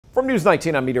From News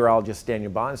 19, I'm meteorologist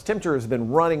Daniel Bonds. Temperature has been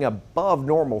running above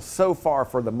normal so far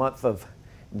for the month of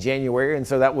January, and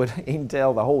so that would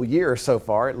entail the whole year so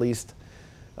far, at least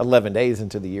 11 days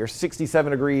into the year.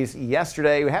 67 degrees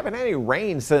yesterday. We haven't had any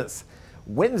rain since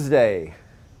Wednesday,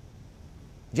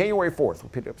 January 4th. We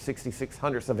picked up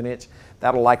 66/100ths of an inch.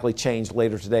 That'll likely change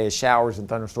later today as showers and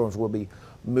thunderstorms will be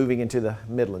moving into the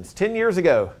Midlands. 10 years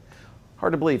ago,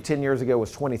 hard to believe 10 years ago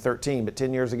was 2013, but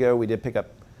 10 years ago we did pick up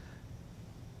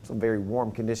some very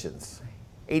warm conditions.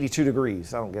 82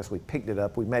 degrees. I don't guess we picked it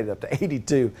up. We made it up to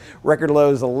 82. Record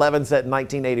lows 11 set in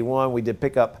 1981. We did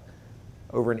pick up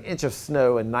over an inch of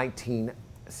snow in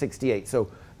 1968. So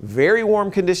very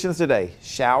warm conditions today.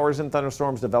 Showers and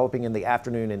thunderstorms developing in the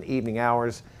afternoon and evening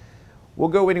hours. We'll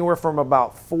go anywhere from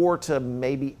about 4 to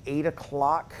maybe 8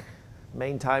 o'clock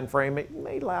main time frame. It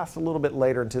may last a little bit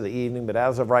later into the evening, but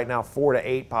as of right now, 4 to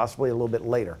 8, possibly a little bit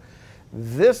later.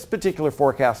 This particular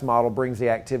forecast model brings the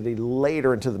activity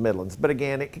later into the Midlands, but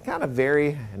again, it can kind of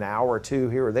vary an hour or two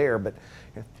here or there. But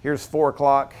here's 4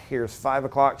 o'clock, here's 5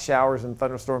 o'clock. Showers and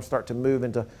thunderstorms start to move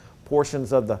into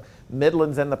portions of the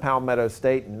Midlands and the Palmetto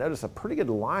State. And notice a pretty good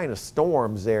line of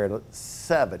storms there at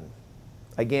 7.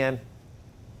 Again,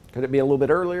 could it be a little bit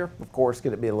earlier? Of course.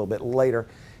 Could it be a little bit later?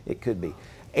 It could be.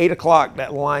 8 o'clock,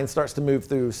 that line starts to move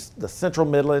through the central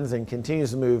Midlands and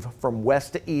continues to move from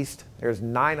west to east. There's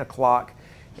 9 o'clock,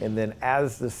 and then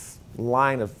as this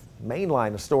main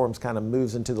line of storms kind of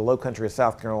moves into the low country of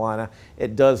South Carolina,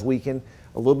 it does weaken.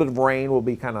 A little bit of rain will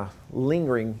be kind of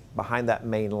lingering behind that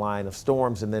main line of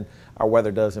storms, and then our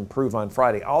weather does improve on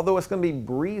Friday. Although it's going to be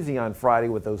breezy on Friday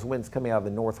with those winds coming out of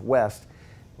the northwest,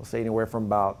 we'll say anywhere from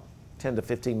about 10 to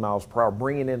 15 miles per hour,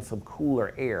 bringing in some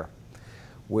cooler air.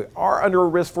 We are under a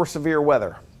risk for severe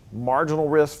weather. Marginal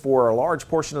risk for a large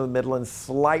portion of the Midlands,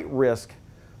 slight risk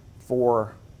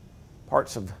for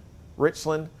parts of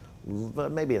Richland,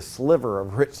 maybe a sliver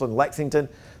of Richland, Lexington,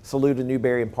 Saluda,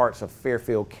 Newberry, and parts of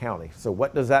Fairfield County. So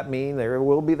what does that mean? There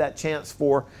will be that chance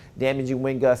for damaging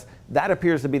wind gusts. That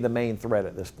appears to be the main threat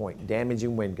at this point,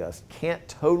 damaging wind gusts. Can't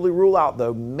totally rule out,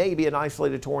 though, maybe an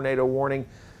isolated tornado warning.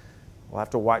 We'll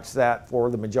have to watch that for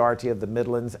the majority of the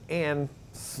Midlands, and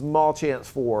small chance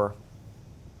for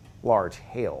large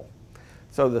hail.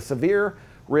 So the severe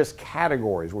risk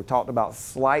categories, we talked about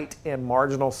slight and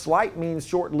marginal. Slight means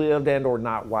short-lived and or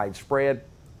not widespread.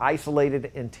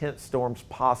 Isolated intense storms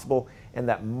possible, and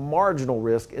that marginal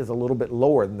risk is a little bit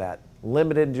lower than that.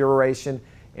 Limited duration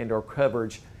and or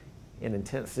coverage and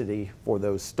intensity for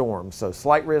those storms. So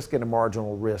slight risk and a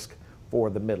marginal risk for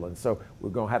the Midlands. So we're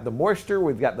going to have the moisture.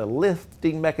 We've got the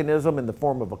lifting mechanism in the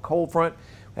form of a cold front.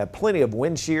 We have plenty of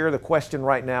wind shear. The question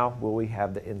right now, will we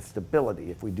have the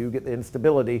instability? If we do get the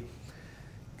instability,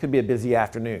 could be a busy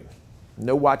afternoon.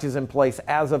 No watches in place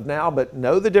as of now, but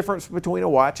know the difference between a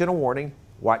watch and a warning.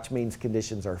 Watch means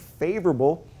conditions are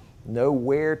favorable. Know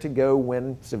where to go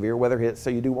when severe weather hits. So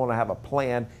you do want to have a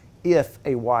plan if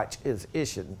a watch is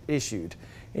issued.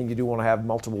 And you do want to have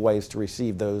multiple ways to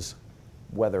receive those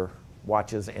weather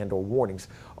watches and or warnings.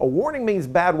 A warning means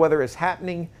bad weather is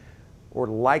happening or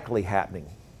likely happening.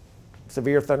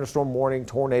 Severe thunderstorm warning,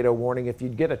 tornado warning. If you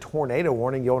get a tornado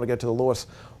warning, you want to go to the lowest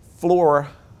floor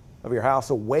of your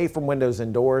house, away from windows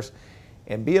and doors,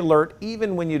 and be alert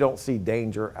even when you don't see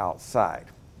danger outside.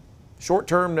 Short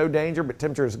term, no danger, but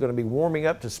temperature is going to be warming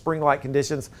up to spring-like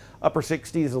conditions, upper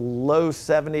 60s, low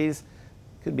 70s.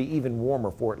 Could be even warmer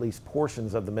for at least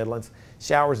portions of the Midlands.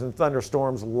 Showers and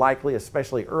thunderstorms likely,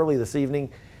 especially early this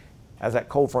evening. As that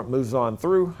cold front moves on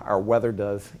through, our weather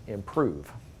does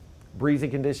improve. Breezy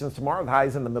conditions tomorrow, the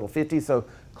highs in the middle 50s, so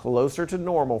closer to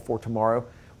normal for tomorrow.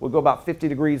 We'll go about 50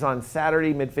 degrees on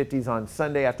Saturday, mid-50s on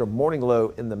Sunday after a morning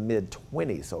low in the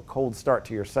mid-20s. So a cold start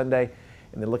to your Sunday.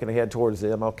 And then looking ahead towards the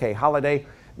MLK holiday,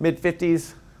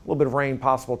 mid-50s. A little bit of rain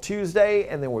possible Tuesday,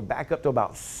 and then we're back up to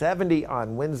about 70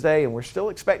 on Wednesday, and we're still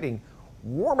expecting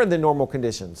warmer than normal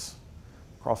conditions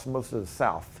across most of the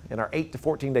South. In our 8 to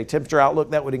 14 day temperature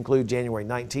outlook, that would include January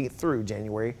 19th through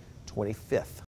January 25th.